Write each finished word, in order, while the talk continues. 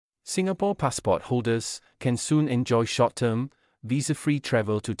Singapore passport holders can soon enjoy short-term, visa-free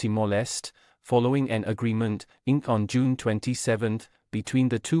travel to Timor-Leste, following an agreement inked on June 27 between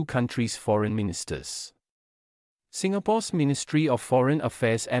the two countries' foreign ministers. Singapore's Ministry of Foreign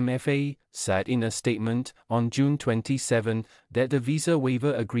Affairs (MFA) said in a statement on June 27 that the visa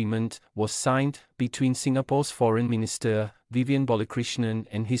waiver agreement was signed between Singapore's Foreign Minister, Vivian Balakrishnan,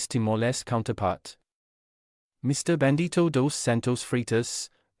 and his Timor-Leste counterpart, Mr. Bandito dos Santos Freitas,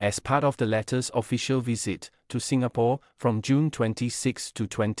 as part of the latter's official visit to Singapore from June 26 to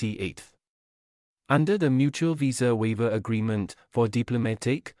 28. Under the Mutual Visa Waiver Agreement for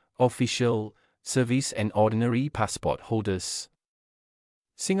diplomatic, official, service and ordinary passport holders,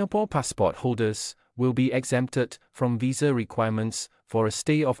 Singapore passport holders will be exempted from visa requirements for a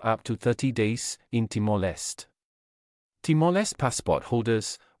stay of up to 30 days in Timor-Leste. Timor-Leste passport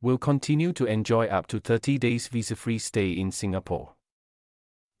holders will continue to enjoy up to 30 days visa-free stay in Singapore.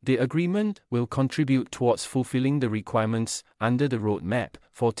 The agreement will contribute towards fulfilling the requirements under the roadmap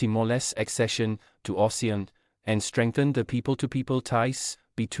for Timor-Leste's accession to ASEAN and strengthen the people-to-people ties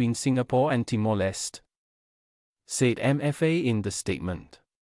between Singapore and Timor-Leste, said MFA in the statement.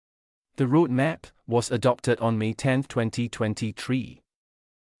 The roadmap was adopted on May 10, 2023.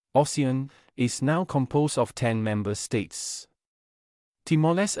 ASEAN is now composed of 10 member states.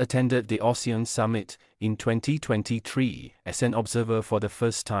 Timor-Leste attended the ASEAN Summit in 2023 as an observer for the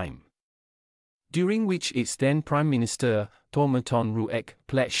first time, during which its then Prime Minister, Thormaton Ruek,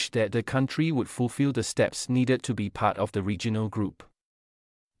 pledged that the country would fulfill the steps needed to be part of the regional group.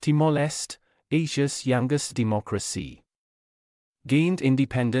 Timor-Leste, Asia's youngest democracy, gained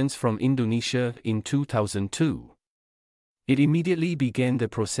independence from Indonesia in 2002. It immediately began the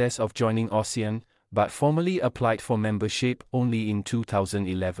process of joining ASEAN, but formally applied for membership only in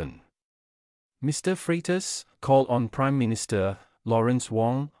 2011. Mr. Freitas called on Prime Minister Lawrence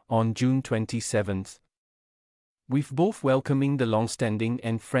Wong on June 27, with both welcoming the long-standing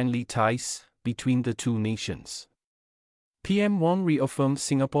and friendly ties between the two nations. PM Wong reaffirmed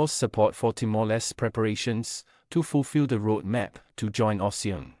Singapore's support for Timor-Leste's preparations to fulfill the roadmap to join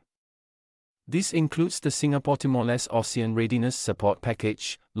ASEAN. This includes the Singapore-Timor-Leste ASEAN Readiness Support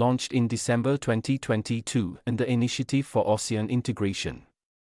Package, launched in December 2022, and the Initiative for ASEAN Integration.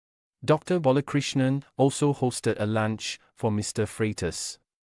 Dr. Balakrishnan also hosted a lunch for Mr. Freitas,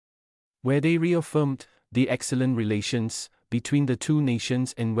 where they reaffirmed the excellent relations between the two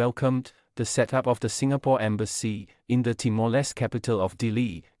nations and welcomed the setup of the Singapore Embassy in the Timor-Leste capital of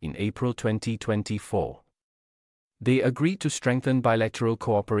Dili in April 2024. They agreed to strengthen bilateral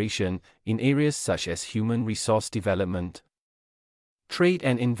cooperation in areas such as human resource development, trade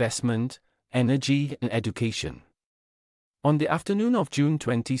and investment, energy and education. On the afternoon of June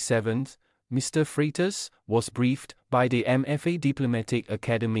 27, Mr. Freitas was briefed by the MFA Diplomatic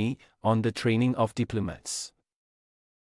Academy on the training of diplomats.